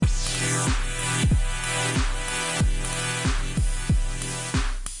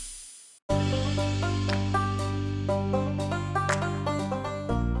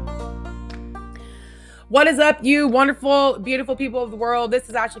What is up, you wonderful, beautiful people of the world? This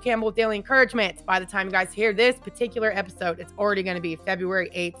is Ashley Campbell with Daily Encouragement. By the time you guys hear this particular episode, it's already going to be February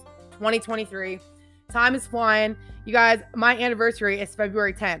 8th, 2023. Time is flying. You guys, my anniversary is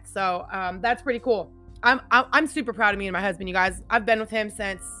February 10th, so that's pretty cool. I'm super proud of me and my husband, you guys. I've been with him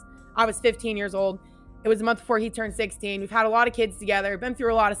since I was 15 years old. It was a month before he turned 16. We've had a lot of kids together, been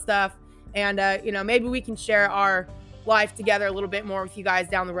through a lot of stuff, and maybe we can share our life together a little bit more with you guys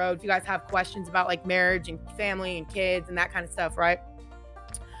down the road. If you guys have questions about like marriage and family and kids and that kind of stuff, right?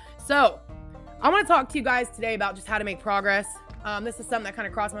 So I want to talk to you guys today about just how to make progress. This is something that kind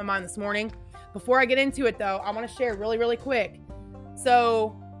of crossed my mind this morning. Before I get into it though, I want to share really quick.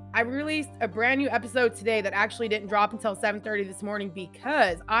 So I released a brand new episode today that actually didn't drop until 7:30 this morning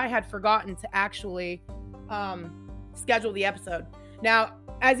because I had forgotten to actually schedule the episode. Now,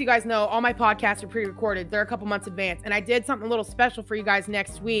 as you guys know, all my podcasts are pre-recorded. They're a couple months advance. And I did something a little special for you guys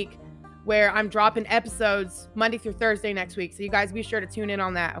next week where I'm dropping episodes Monday through Thursday next week. So you guys be sure to tune in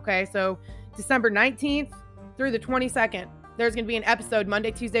on that, okay? So December 19th through the 22nd, there's going to be an episode Monday,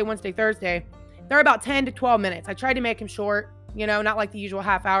 Tuesday, Wednesday, Thursday. They're about 10 to 12 minutes. I tried to make them short, not like the usual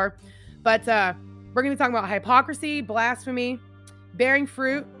half hour. But we're going to be talking about hypocrisy, blasphemy, bearing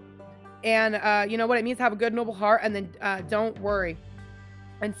fruit, and what it means to have a good, noble heart, and then don't worry.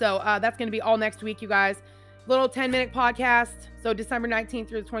 And so that's going to be all next week, you guys. Little 10-minute podcast. So December 19th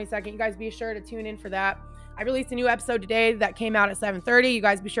through the 22nd. You guys be sure to tune in for that. I released a new episode today that came out at 7:30. You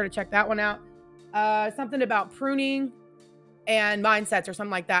guys be sure to check that one out. Something about pruning and mindsets or something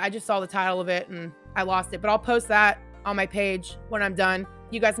like that. I just saw the title of it and I lost it. But I'll post that on my page when I'm done.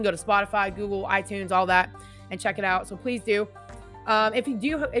 You guys can go to Spotify, Google, iTunes, all that, and check it out. So please do. If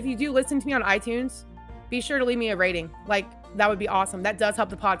you do listen to me on iTunes, be sure to leave me a rating. That would be awesome. That does help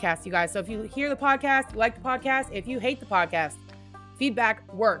the podcast, you guys. So if you hear the podcast, you like the podcast, if you hate the podcast, feedback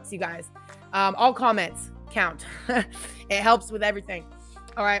works, you guys. All comments count. It helps with everything.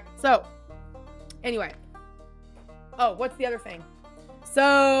 All right. So anyway. Oh, what's the other thing?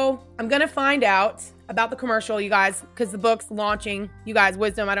 So I'm going to find out about the commercial, you guys, because the book's launching. You guys,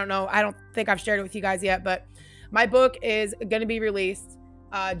 Wisdom, I don't know. I don't think I've shared it with you guys yet, but my book is going to be released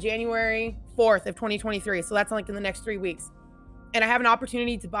January 4th of 2023. So that's like in the next 3 weeks. And I have an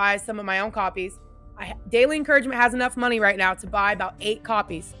opportunity to buy some of my own copies. Daily Encouragement has enough money right now to buy about 8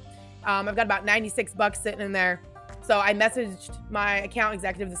 copies. I've got about $96 sitting in there. So I messaged my account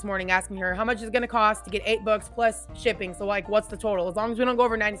executive this morning asking her how much is it going to cost to get 8 books plus shipping. So what's the total? As long as we don't go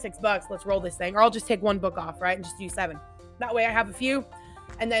over $96, let's roll this thing. Or I'll just take 1 book off, right? And just do 7. That way I have a few.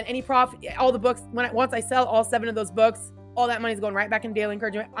 And then any profit, all the books, once I sell all 7 of those books, all that money is going right back in Daily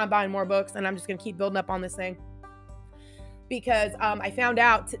Encouragement. I'm buying more books and I'm just going to keep building up on this thing. Because I found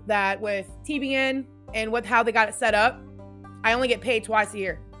out that with TBN and with how they got it set up, I only get paid twice a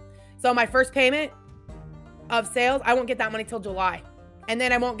year. So my first payment of sales, I won't get that money till July. And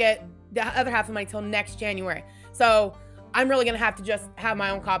then I won't get the other half of the money till next January. So I'm really going to have to just have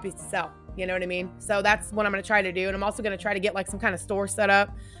my own copies to sell. You know what I mean? So that's what I'm going to try to do. And I'm also going to try to get like some kind of store set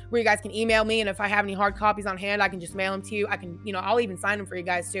up where you guys can email me. And if I have any hard copies on hand, I can just mail them to you. I can, I'll even sign them for you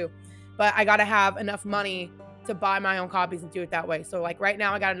guys too. But I got to have enough money to buy my own copies and do it that way. So like right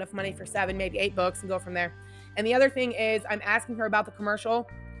now I got enough money for 7, maybe 8 books and go from there. And the other thing is I'm asking her about the commercial.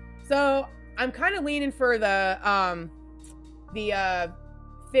 So I'm kind of leaning for the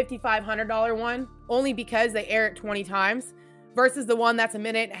 $5,500 one only because they air it 20 times versus the one that's a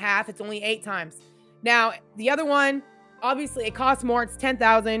minute and a half. It's only 8 times. Now, the other one, obviously it costs more. It's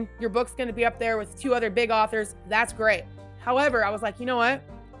 $10,000. Your book's going to be up there with 2 other big authors. That's great. However, I was like, you know what?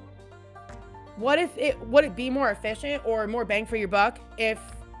 Would it be more efficient or more bang for your buck if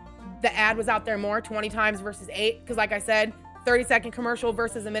the ad was out there more 20 times versus 8? Because like I said, 30-second commercial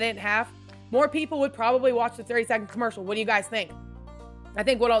versus a minute and a half. More people would probably watch the 30-second commercial. What do you guys think? I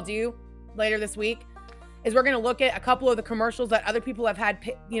think what I'll do later this week is we're going to look at a couple of the commercials that other people have had,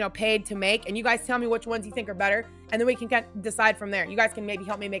 paid to make. And you guys tell me which ones you think are better. And then we can decide from there. You guys can maybe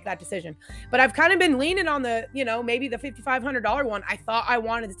help me make that decision. But I've kind of been leaning on the, maybe the $5,500 one. I thought I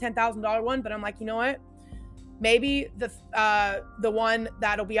wanted the $10,000 one, but I'm like, you know what? Maybe the one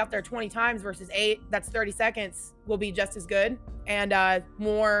that'll be out there 20 times versus 8, that's 30 seconds, will be just as good. And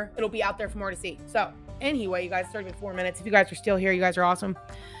it'll be out there for more to see. So anyway, you guys, 34 minutes. If you guys are still here, you guys are awesome.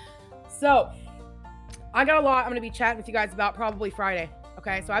 So I got a lot I'm going to be chatting with you guys about probably Friday.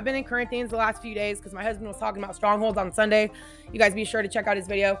 Okay, so I've been in Corinthians the last few days because my husband was talking about strongholds on Sunday. You guys be sure to check out his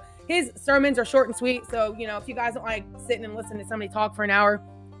video. His sermons are short and sweet. So, if you guys don't like sitting and listening to somebody talk for an hour,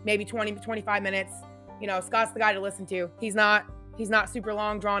 maybe 20 to 25 minutes, Scott's the guy to listen to. He's not super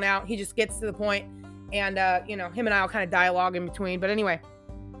long, drawn out. He just gets to the point. And, him and I will kind of dialogue in between. But anyway,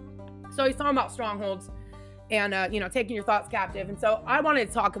 so he's talking about strongholds. and, taking your thoughts captive. And so I wanted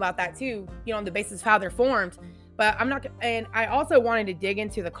to talk about that too, on the basis of how they're formed. But and I also wanted to dig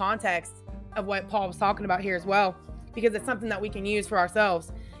into the context of what Paul was talking about here as well, because it's something that we can use for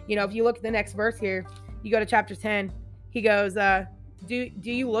ourselves. If you look at the next verse here, you go to chapter 10, he goes, do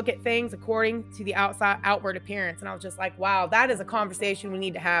you look at things according to the outward appearance? And I was just like, wow, that is a conversation we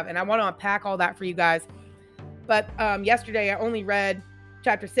need to have. And I want to unpack all that for you guys. But yesterday I only read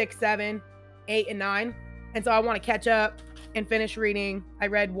chapter 6, 7, 8, and 9. And so I want to catch up and finish reading. I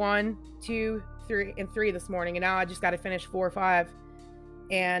read 1, 2, 3, and 3 this morning. And now I just got to finish 4, 5.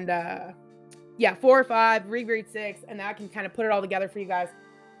 And 4 or 5, reread 6. And now I can kind of put it all together for you guys.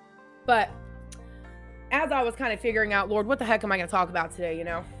 But as I was kind of figuring out, Lord, what the heck am I going to talk about today?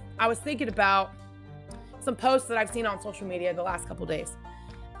 I was thinking about some posts that I've seen on social media the last couple days.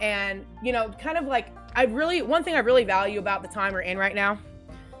 And, kind of like, one thing I really value about the time we're in right now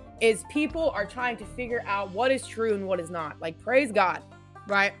is people are trying to figure out what is true and what is not. Like, praise God,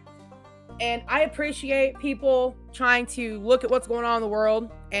 right? And I appreciate people trying to look at what's going on in the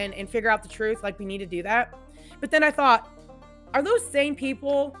world and figure out the truth. Like, we need to do that. But then I thought, are those same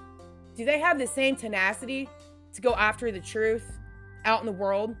people, do they have the same tenacity to go after the truth out in the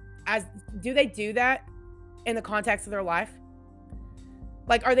world? Do they do that in the context of their life?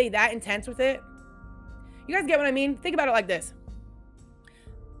 Like, are they that intense with it? You guys get what I mean? Think about it like this.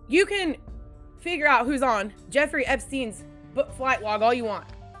 You can figure out who's on Jeffrey Epstein's flight log all you want.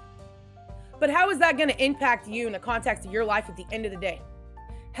 But how is that going to impact you in the context of your life at the end of the day?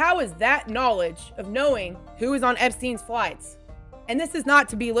 How is that knowledge of knowing who is on Epstein's flights? And this is not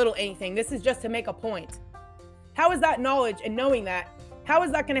to belittle anything. This is just to make a point. How is that knowledge and knowing that, how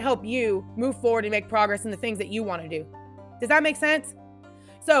is that going to help you move forward and make progress in the things that you want to do? Does that make sense?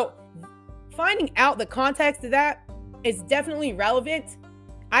 So finding out the context of that is definitely relevant,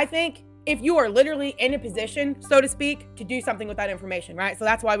 I think, if you are literally in a position, so to speak, to do something with that information, right? So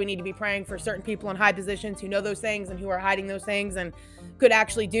that's why we need to be praying for certain people in high positions who know those things and who are hiding those things and could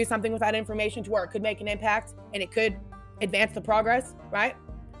actually do something with that information to where it could make an impact and it could advance the progress, right?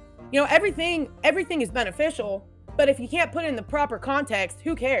 Everything is beneficial, but if you can't put it in the proper context,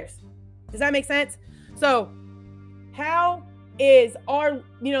 who cares? Does that make sense? So how is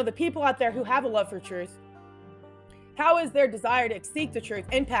the people out there who have a love for truth, how is their desire to seek the truth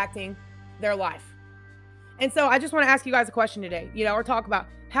impacting their life? And so I just want to ask you guys a question today, or talk about,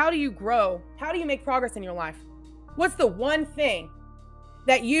 how do you grow? How do you make progress in your life? What's the one thing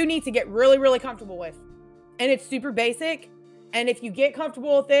that you need to get really, really comfortable with? And it's super basic. And if you get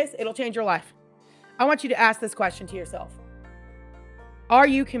comfortable with this, it'll change your life. I want you to ask this question to yourself. Are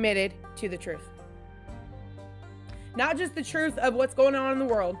you committed to the truth? Not just the truth of what's going on in the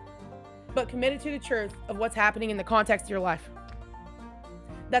world, but committed to the truth of what's happening in the context of your life.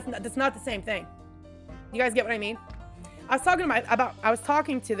 That's not the same thing. You guys get what I mean? I was talking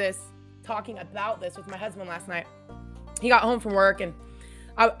about this with my husband last night. He got home from work and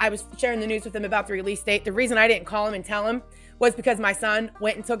I was sharing the news with him about the release date. The reason I didn't call him and tell him was because my son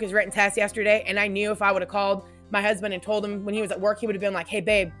went and took his written test yesterday. And I knew if I would have called my husband and told him when he was at work, he would have been like, hey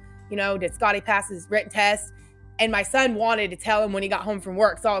babe, did Scotty pass his written test? And my son wanted to tell him when he got home from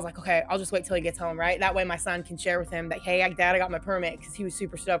work. So I was like, okay, I'll just wait till he gets home, right? That way my son can share with him that, hey, Dad, I got my permit, because he was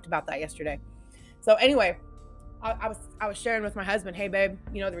super stoked about that yesterday. So anyway, I was sharing with my husband, hey babe,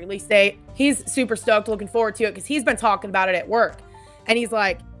 the release date. He's super stoked, looking forward to it, because he's been talking about it at work. And he's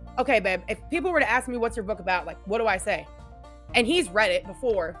like, okay, babe, if people were to ask me, what's your book about? Like, what do I say? And he's read it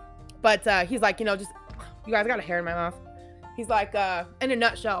before, but he's like, just, you guys, I got a hair in my mouth. He's like, in a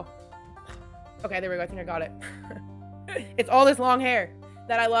nutshell. Okay, there we go. I think I got it. It's all this long hair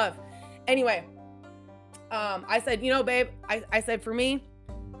that I love. Anyway, I said, babe, I said, for me,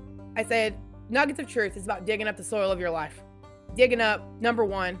 I said, nuggets of truth is about digging up the soil of your life. Digging up, number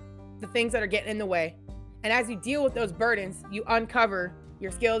one, the things that are getting in the way. And as you deal with those burdens, you uncover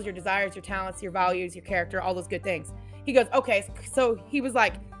your skills, your desires, your talents, your values, your character, all those good things. He goes, okay. So he was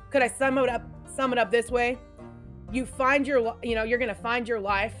like, could I sum it up this way? You're going to find your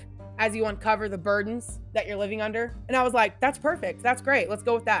life as you uncover the burdens that you're living under. And I was like, that's perfect. That's great. Let's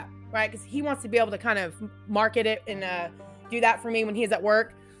go with that. Right. Because he wants to be able to kind of market it and do that for me when he's at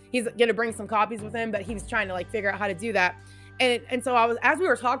work. He's going to bring some copies with him, but he was trying to figure out how to do that. And so as we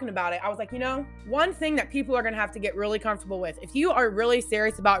were talking about it, I was like, one thing that people are going to have to get really comfortable with, if you are really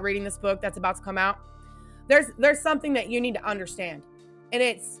serious about reading this book that's about to come out, there's something that you need to understand. And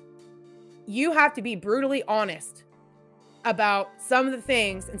it's, you have to be brutally honest about some of the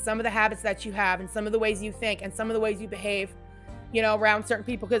things and some of the habits that you have and some of the ways you think and some of the ways you behave, around certain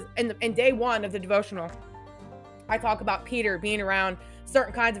people. Because in day one of the devotional, I talk about Peter being around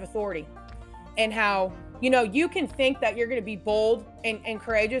certain kinds of authority and how You know, you can think that you're going to be bold and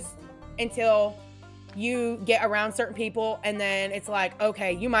courageous until you get around certain people. And then it's like,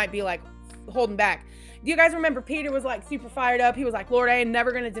 okay, you might be like holding back. Do you guys remember Peter was like super fired up? He was like, Lord, I am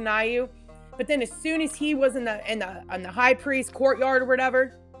never going to deny you. But then as soon as he was in the high priest courtyard or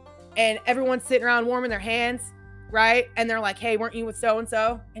whatever, and everyone's sitting around warming their hands, right? And they're like, hey, weren't you with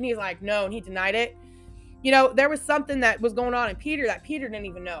so-and-so? And he's like, no, and he denied it. You know, there was something that was going on in Peter that Peter didn't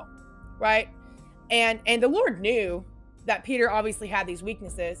even know, right? And the Lord knew that Peter obviously had these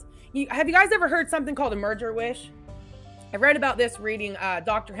weaknesses. Have you guys ever heard something called a merger wish? I read about this reading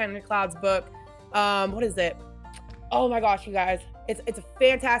Dr. Henry Cloud's book. What is it? Oh my gosh, you guys. It's a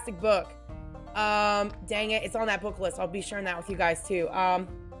fantastic book. Dang it. It's on that book list. I'll be sharing that with you guys too.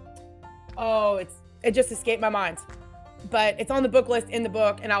 It just escaped my mind. But it's on the book list in the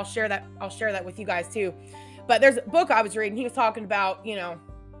book, and I'll share that with you guys too. But there's a book I was reading. He was talking about, you know,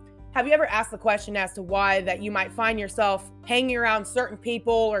 have you ever asked the question as to why that you might find yourself hanging around certain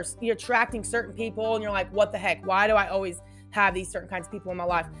people or you're attracting certain people and you're like, what the heck? Why do I always have these certain kinds of people in my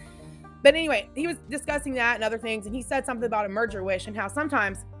life? But anyway, he was discussing that and other things. And he said something about a merger wish and how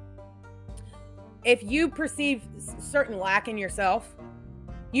sometimes if you perceive certain lack in yourself,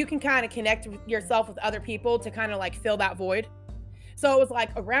 you can kind of connect yourself with other people to kind of like fill that void. So it was like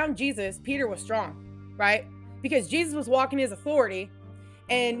around Jesus, Peter was strong, right? Because Jesus was walking his authority.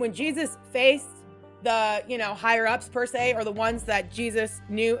 And when Jesus faced the, you know, higher ups per se, or the ones that Jesus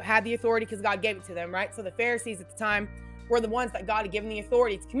knew had the authority because God gave it to them, right? So the Pharisees at the time were the ones that God had given the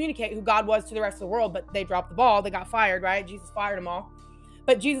authority to communicate who God was to the rest of the world, but they dropped the ball. They got fired, right? Jesus fired them all.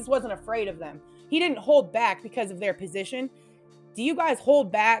 But Jesus wasn't afraid of them. He didn't hold back because of their position. Do you guys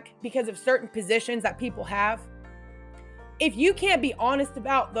hold back because of certain positions that people have? If you can't be honest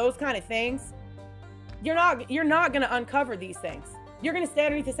about those kind of things, you're not going to uncover these things. You're going to stay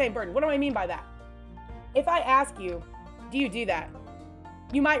underneath the same burden. What do I mean by that? If I ask you, do you do that?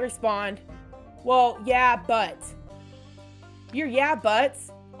 You might respond, well, yeah, but. Your yeah, buts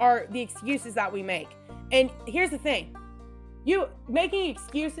are the excuses that we make. And here's the thing. You making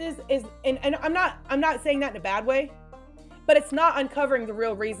excuses is, and I'm not saying that in a bad way, but it's not uncovering the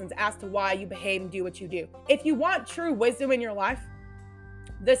real reasons as to why you behave and do what you do. If you want true wisdom in your life,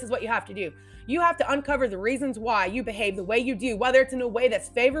 this is what you have to do. You have to uncover the reasons why you behave the way you do, whether it's in a way that's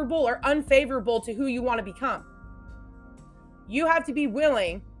favorable or unfavorable to who you want to become. You have to be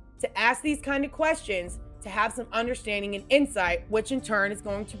willing to ask these kind of questions to have some understanding and insight, which in turn is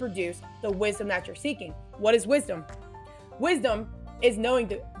going to produce the wisdom that you're seeking. What is wisdom? Wisdom is knowing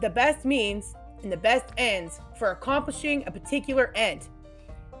the best means and the best ends for accomplishing a particular end.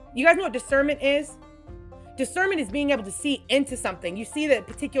 You guys know what discernment is? Discernment is being able to see into something. You see the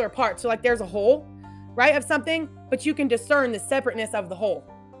particular part. So like there's a whole, right, of something, but you can discern the separateness of the whole,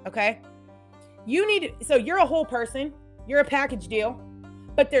 okay? So you're a whole person. You're a package deal,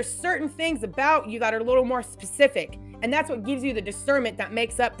 but there's certain things about you that are a little more specific. And that's what gives you the discernment that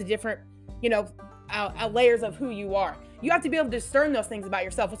makes up the different, you know, layers of who you are. You have to be able to discern those things about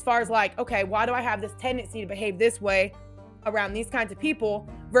yourself as far as like, okay, why do I have this tendency to behave this way around these kinds of people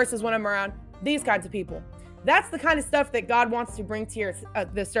versus when I'm around these kinds of people? That's the kind of stuff that God wants to bring to your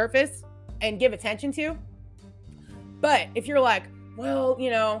the surface and give attention to. But if you're like, well, you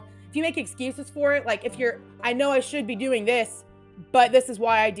know, if you make excuses for it, like I know I should be doing this, but this is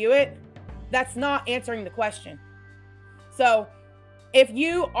why I do it, that's not answering the question. So if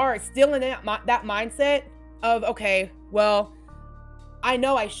you are still in that mindset of, okay, well, I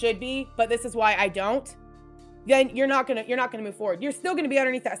know I should be, but this is why I don't, then you're not gonna move forward. You're still gonna be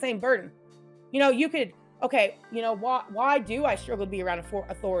underneath that same burden. You know, you could, okay, you know, why do I struggle to be around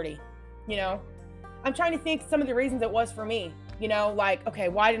authority? You know, I'm trying to think some of the reasons it was for me. You know, like, okay,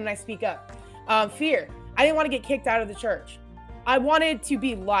 why didn't I speak up? Fear. I didn't want to get kicked out of the church. I wanted to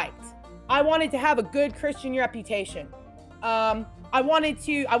be liked. I wanted to have a good Christian reputation. I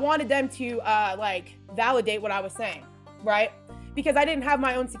wanted them to like validate what I was saying, right? Because I didn't have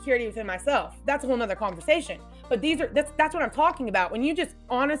my own security within myself. That's a whole nother conversation. But that's what I'm talking about. When you just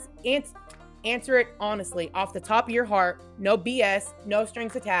answer it honestly, off the top of your heart, no BS, no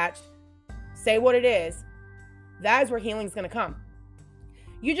strings attached, say what it is, that is where healing is going to come.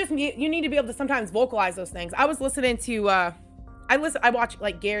 You need to be able to sometimes vocalize those things. I was listening to, I watch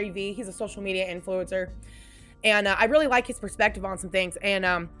like Gary Vee. He's a social media influencer. And I really like his perspective on some things.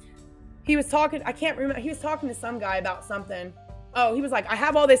 And he was talking, I can't remember, he was talking to some guy about something. Oh, he was like, I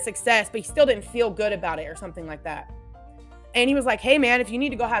have all this success, but he still didn't feel good about it or something like that. And he was like, hey man, if you need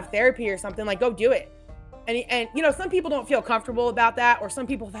to go have therapy or something, like go do it. And you know, some people don't feel comfortable about that, or some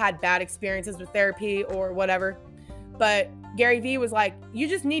people have had bad experiences with therapy or whatever. but Gary Vee was like, you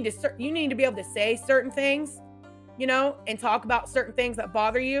need to be able to say certain things, you know, and talk about certain things that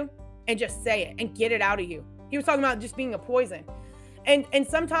bother you and just say it and get it out of you. He was talking about just being a poison. And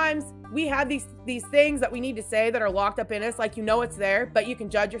sometimes we have these things that we need to say that are locked up in us, like, you know, it's there, but you can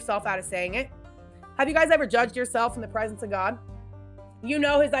judge yourself out of saying it. Have you guys ever judged yourself in the presence of God? You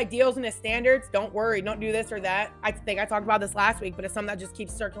know his ideals and his standards. Don't worry, don't do this or that. I think I talked about this last week, but it's something that just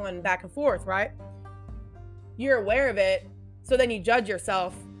keeps circling back and forth, right? You're aware of it, so then you judge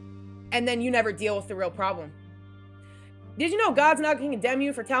yourself, and then you never deal with the real problem. Did you know God's not going to condemn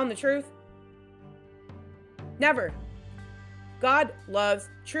you for telling the truth? Never. God loves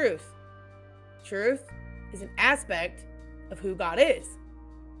truth. Truth is an aspect of who God is.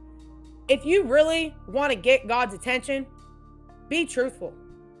 If you really want to get God's attention, be truthful.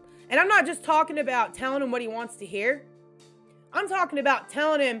 And I'm not just talking about telling him what he wants to hear. I'm talking about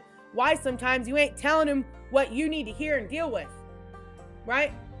telling him why sometimes you ain't telling him what you need to hear and deal with.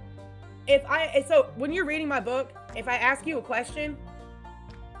 Right? So when you're reading my book, if I ask you a question,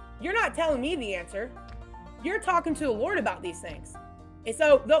 you're not telling me the answer. You're talking to the Lord about these things. And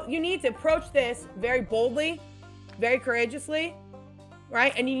so you need to approach this very boldly, very courageously,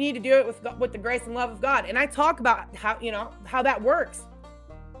 right? And you need to do it with the grace and love of God. And I talk about how that works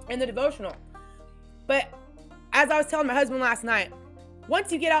in the devotional. But as I was telling my husband last night,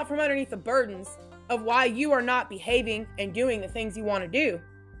 once you get out from underneath the burdens of why you are not behaving and doing the things you want to do,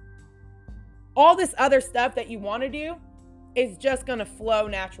 all this other stuff that you want to do is just going to flow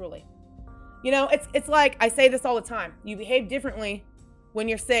naturally. You know, it's like, I say this all the time. You behave differently when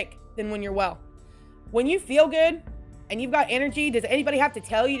you're sick than when you're well. When you feel good and you've got energy, does anybody have to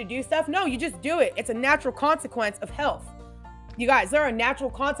tell you to do stuff? No, you just do it. It's a natural consequence of health. You guys, there are natural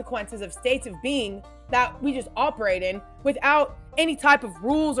consequences of states of being that we just operate in without any type of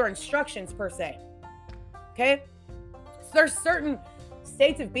rules or instructions per se. Okay? So there's certain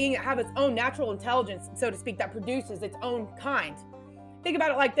states of being that have its own natural intelligence, so to speak, that produces its own kind. Think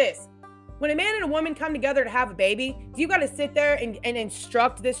about it like this. When a man and a woman come together to have a baby, do you got to sit there and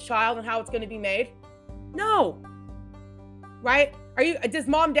instruct this child on how it's going to be made? No. Right? Does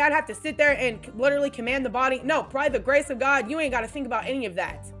mom and dad have to sit there and literally command the body? No. By the grace of God, you ain't got to think about any of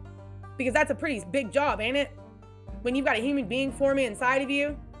that. Because that's a pretty big job, ain't it? When you've got a human being forming inside of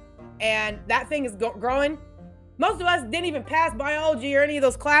you and that thing is growing. Most of us didn't even pass biology or any of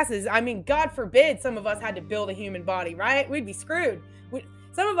those classes. I mean, God forbid some of us had to build a human body, right? We'd be screwed.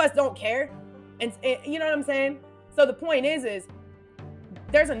 Some of us don't care. And you know what I'm saying? So the point is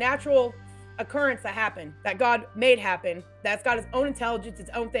there's a natural occurrence that happened, that God made happen, that's got its own intelligence, its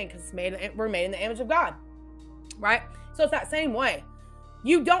own thing, because we're made in the image of God, right? So it's that same way.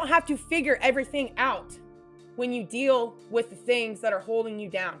 You don't have to figure everything out when you deal with the things that are holding you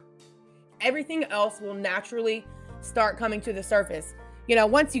down. Everything else will naturally start coming to the surface. You know,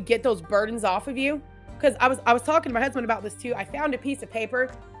 once you get those burdens off of you, because I was talking to my husband about this too. I found a piece of paper.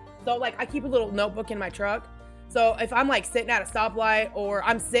 So like I keep a little notebook in my truck. So if I'm like sitting at a stoplight or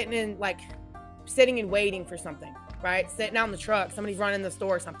I'm sitting and waiting for something, right? Sitting out in the truck, somebody's running the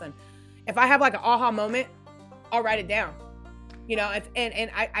store or something. If I have like an aha moment, I'll write it down. You know,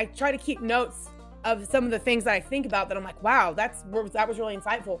 I try to keep notes of some of the things that I think about that I'm like, wow, that was really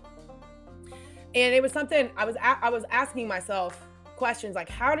insightful. And it was something I was asking myself questions like,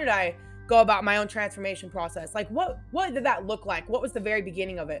 how did I go about my own transformation process? Like, what did that look like? What was the very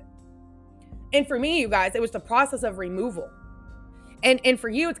beginning of it? And for me, you guys, it was the process of removal. And for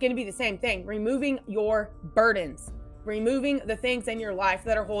you, it's going to be the same thing. Removing your burdens, removing the things in your life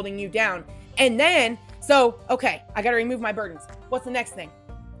that are holding you down. And then, okay, I got to remove my burdens. What's the next thing?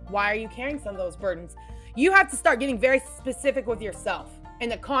 Why are you carrying some of those burdens? You have to start getting very specific with yourself in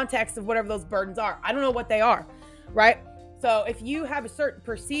the context of whatever those burdens are. I don't know what they are, right? So if you have a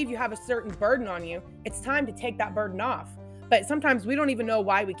certain burden on you, it's time to take that burden off. But sometimes we don't even know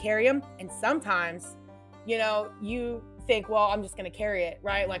why we carry them. And sometimes, you know, you think, well, I'm just going to carry it,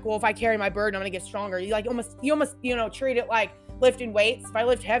 right? Like, well, if I carry my burden, I'm going to get stronger. You almost, you know, treat it like lifting weights. If I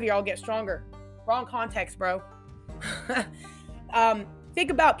lift heavier, I'll get stronger. Wrong context, bro.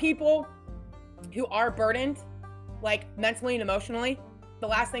 Think about people who are burdened, like mentally and emotionally. The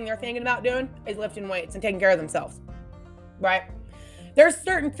last thing they're thinking about doing is lifting weights and taking care of themselves, right? There's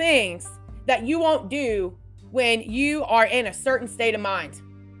certain things that you won't do when you are in a certain state of mind.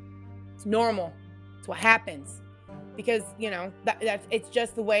 It's normal. It's what happens because, you know, it's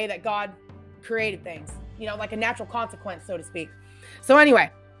just the way that God created things, you know, like a natural consequence, so to speak. So anyway,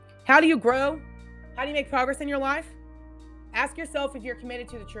 how do you grow? How do you make progress in your life? Ask yourself if you're committed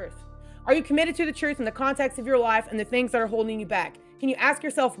to the truth. Are you committed to the truth in the context of your life and the things that are holding you back? Can you ask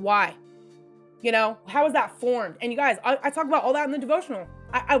yourself why? You know, how is that formed? And you guys, I talk about all that in the devotional.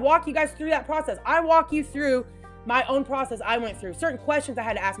 I walk you guys through that process. I walk you through my own process I went through, certain questions I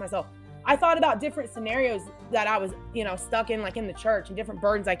had to ask myself. I thought about different scenarios that I was, you know, stuck in, like in the church, and different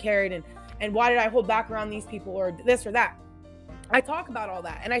burdens I carried, and why did I hold back around these people, or this or that. I talk about all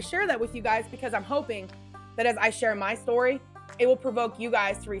that, and I share that with you guys because I'm hoping that as I share my story, it will provoke you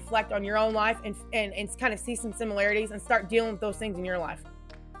guys to reflect on your own life and kind of see some similarities and start dealing with those things in your life.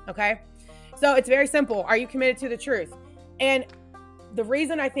 Okay? So it's very simple. Are you committed to the truth? And the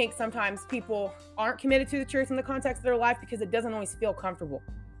reason I think sometimes people aren't committed to the truth in the context of their life, because it doesn't always feel comfortable,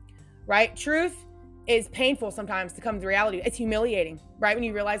 right? Truth is painful sometimes to come to reality. It's humiliating, right? When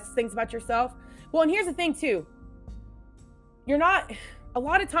you realize things about yourself. Well, and here's the thing too. A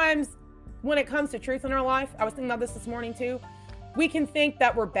lot of times when it comes to truth in our life, I was thinking about this morning too, we can think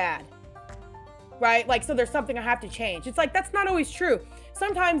that we're bad, right? Like, so there's something I have to change. It's like, that's not always true.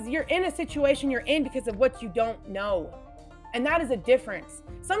 Sometimes you're in a situation you're in because of what you don't know. And that is a difference.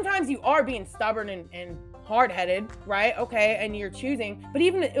 Sometimes you are being stubborn and hard-headed, right? Okay, and you're choosing. But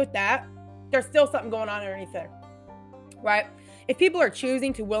even with that, there's still something going on underneath there, right? If people are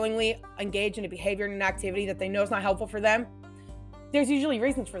choosing to willingly engage in a behavior and an activity that they know is not helpful for them, there's usually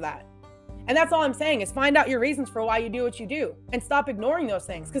reasons for that. And that's all I'm saying is find out your reasons for why you do what you do and stop ignoring those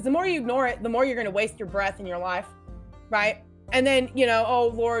things. Because the more you ignore it, the more you're going to waste your breath in your life, right? And then, you know, oh,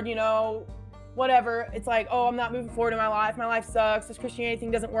 Lord, you know, whatever. It's like, oh, I'm not moving forward in my life. My life sucks. This Christianity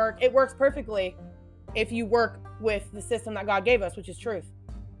thing doesn't work. It works perfectly if you work with the system that God gave us, which is truth.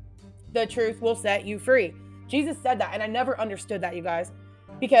 The truth will set you free. Jesus said that, and I never understood that, you guys,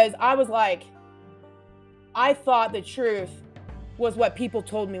 because I was like, I thought the truth was what people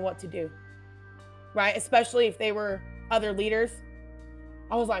told me what to do, right? Especially if they were other leaders.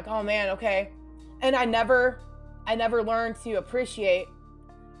 I was like, oh man, okay. And I never learned to appreciate,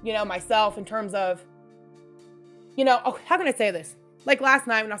 you know, myself in terms of, you know, oh, how can I say this? Like last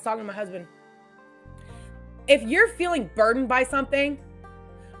night when I was talking to my husband, if you're feeling burdened by something,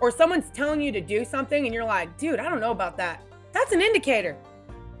 or someone's telling you to do something and you're like, dude, I don't know about that, that's an indicator.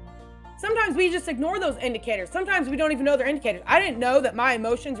 Sometimes we just ignore those indicators. Sometimes we don't even know they're indicators. I didn't know that my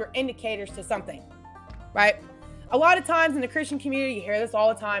emotions were indicators to something, right? A lot of times in the Christian community, you hear this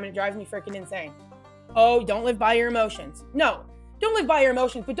all the time and it drives me freaking insane. Oh, don't live by your emotions. No, don't live by your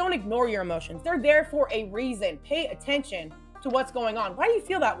emotions, but don't ignore your emotions. They're there for a reason. Pay attention to what's going on. Why do you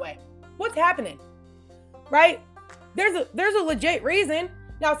feel that way? What's happening? Right? There's a legit reason.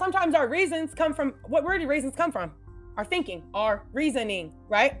 Now, sometimes our reasons come from, where do reasons come from? Our thinking, our reasoning,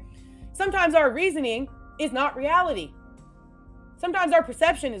 right? Sometimes our reasoning is not reality. Sometimes our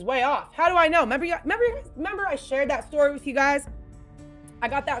perception is way off. How do I know? Remember I shared that story with you guys? I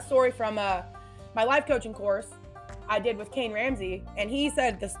got that story from my life coaching course I did with Kane Ramsey. And he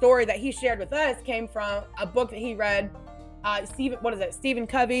said the story that he shared with us came from a book that he read. Stephen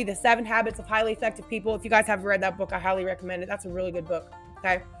Covey, The 7 Habits of Highly Effective People. If you guys haven't read that book, I highly recommend it. That's a really good book.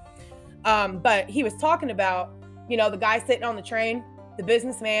 Okay. But he was talking about, you know, the guy sitting on the train, the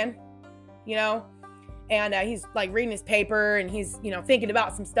businessman, you know, and he's like reading his paper and he's, you know, thinking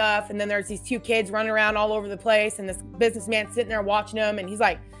about some stuff. And then there's these 2 kids running around all over the place. And this businessman sitting there watching them. And he's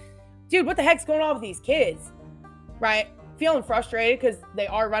like, dude, what the heck's going on with these kids? Right. Feeling frustrated because they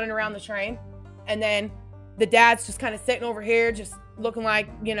are running around the train. And then the dad's just kind of sitting over here, just looking like,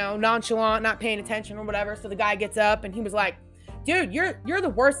 you know, nonchalant, not paying attention or whatever. So the guy gets up and he was like, dude, you're the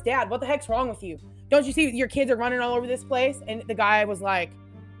worst dad. What the heck's wrong with you? Don't you see your kids are running all over this place? And the guy was like,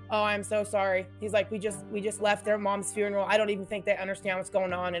 oh, I'm so sorry. He's like, we just left their mom's funeral. I don't even think they understand what's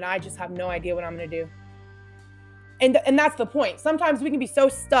going on. And I just have no idea what I'm going to do. And that's the point. Sometimes we can be so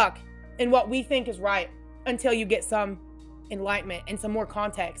stuck in what we think is right until you get some enlightenment and some more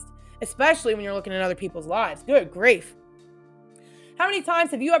context, especially when you're looking at other people's lives. Good grief. How many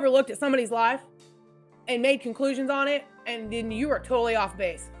times have you ever looked at somebody's life and made conclusions on it and then you are totally off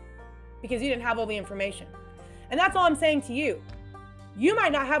base because you didn't have all the information? And that's all I'm saying to you. You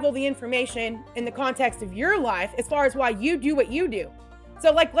might not have all the information in the context of your life as far as why you do what you do.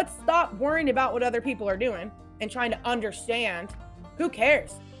 So like, let's stop worrying about what other people are doing and trying to understand. Who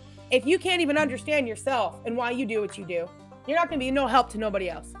cares? If you can't even understand yourself and why you do what you do, you're not going to be no help to nobody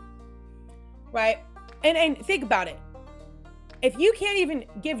else. Right? And think about it. If you can't even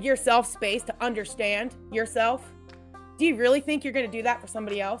give yourself space to understand yourself, do you really think you're going to do that for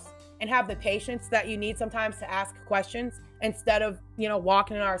somebody else and have the patience that you need sometimes to ask questions instead of, you know,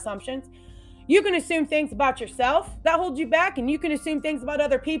 walking in our assumptions? You can assume things about yourself that hold you back, and you can assume things about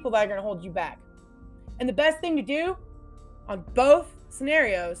other people that are going to hold you back. And the best thing to do on both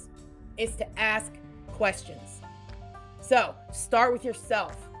scenarios is to ask questions. So start with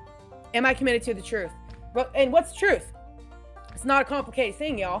yourself. Am I committed to the truth? And what's truth? It's not a complicated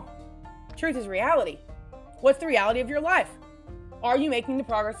thing, y'all. Truth is reality. What's the reality of your life? Are you making the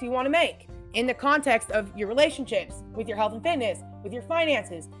progress you want to make in the context of your relationships, with your health and fitness, with your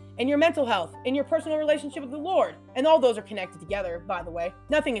finances, and your mental health, and your personal relationship with the Lord? And all those are connected together, by the way.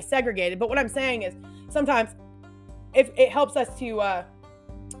 Nothing is segregated. But what I'm saying is sometimes if it helps us to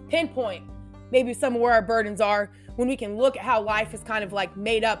pinpoint maybe some of where our burdens are when we can look at how life is kind of like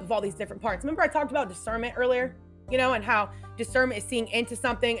made up of all these different parts. Remember I talked about discernment earlier, and how discernment is seeing into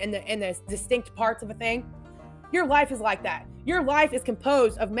something and the distinct parts of a thing. Your life is like that. Your life is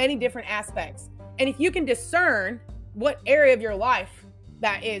composed of many different aspects. And if you can discern what area of your life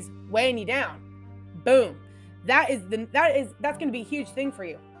that is weighing you down, boom, that's going to be a huge thing for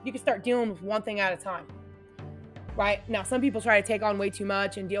you. You can start dealing with one thing at a time. Right? Now, some people try to take on way too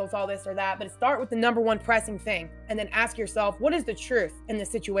much and deal with all this or that, but start with the number one pressing thing and then ask yourself, what is the truth in this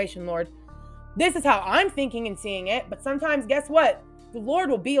situation, Lord? This is how I'm thinking and seeing it, but sometimes guess what? The Lord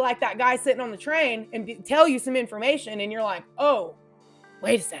will be like that guy sitting on the train and tell you some information and you're like, oh,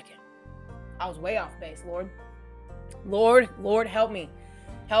 wait a second. I was way off base, Lord. Lord, help me.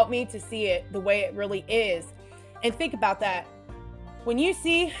 Help me to see it the way it really is. And think about that. When you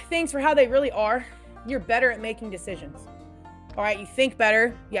see things for how they really are, you're better at making decisions. All right, you think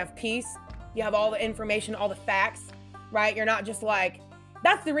better, you have peace, you have all the information, all the facts, right? You're not just like,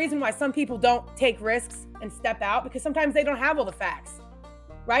 that's the reason why some people don't take risks and step out, because sometimes they don't have all the facts,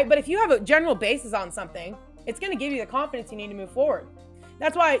 right? But if you have a general basis on something, it's going to give you the confidence you need to move forward.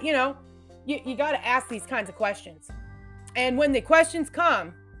 That's why, you got to ask these kinds of questions. And when the questions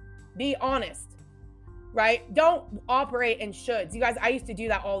come, be honest, right? Don't operate in shoulds. You guys, I used to do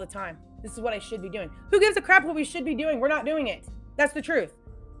that all the time. This is what I should be doing. Who gives a crap what we should be doing? We're not doing it. That's the truth,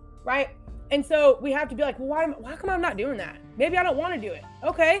 right? And so we have to be like, well, why come I'm not doing that? Maybe I don't want to do it.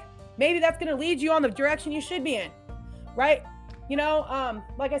 Okay, maybe that's going to lead you on the direction you should be in, right?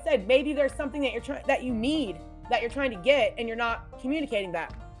 Like I said, maybe there's something that you need that you're trying to get, and you're not communicating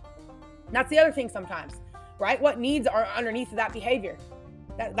that. And that's the other thing sometimes, right? What needs are underneath of that behavior?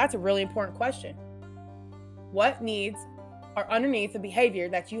 That's a really important question. What needs are underneath the behavior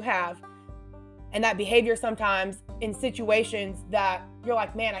that you have? And that behavior sometimes in situations that you're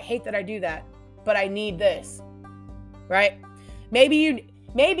like, man, I hate that I do that, but I need this, right?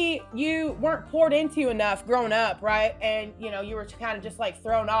 Maybe you weren't poured into enough growing up, right? And you were kind of just like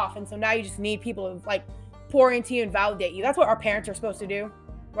thrown off. And so now you just need people to like pour into you and validate you. That's what our parents are supposed to do,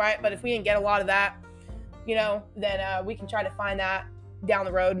 right? But if we didn't get a lot of that, then we can try to find that down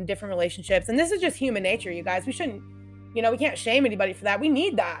the road in different relationships. And this is just human nature, you guys. We shouldn't, we can't shame anybody for that. We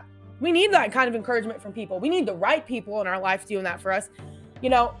need that. We need that kind of encouragement from people. We need the right people in our life doing that for us.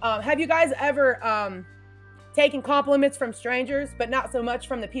 Have you guys ever taken compliments from strangers, but not so much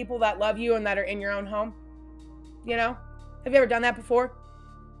from the people that love you and that are in your own home? Have you ever done that before?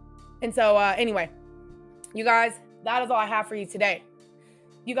 And so anyway, you guys, that is all I have for you today.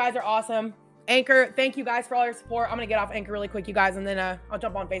 You guys are awesome. Anchor, thank you guys for all your support. I'm going to get off Anchor really quick, you guys, and then I'll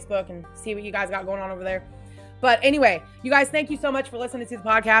jump on Facebook and see what you guys got going on over there. But anyway, you guys, thank you so much for listening to the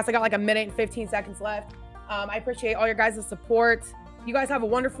podcast. I got like a minute and 15 seconds left. I appreciate all your guys' support. You guys have a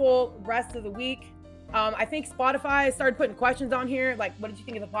wonderful rest of the week. I think Spotify started putting questions on here. Like, what did you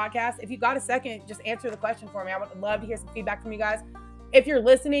think of the podcast? If you got a second, just answer the question for me. I would love to hear some feedback from you guys. If you're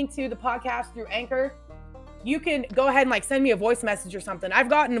listening to the podcast through Anchor, you can go ahead and like send me a voice message or something. I've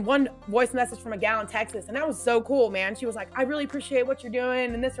gotten one voice message from a gal in Texas, and that was so cool, man. She was like, I really appreciate what you're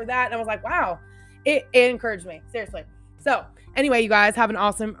doing and this or that. And I was like, wow, it encouraged me, seriously. So anyway, you guys have an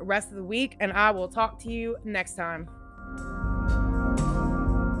awesome rest of the week, and I will talk to you next time.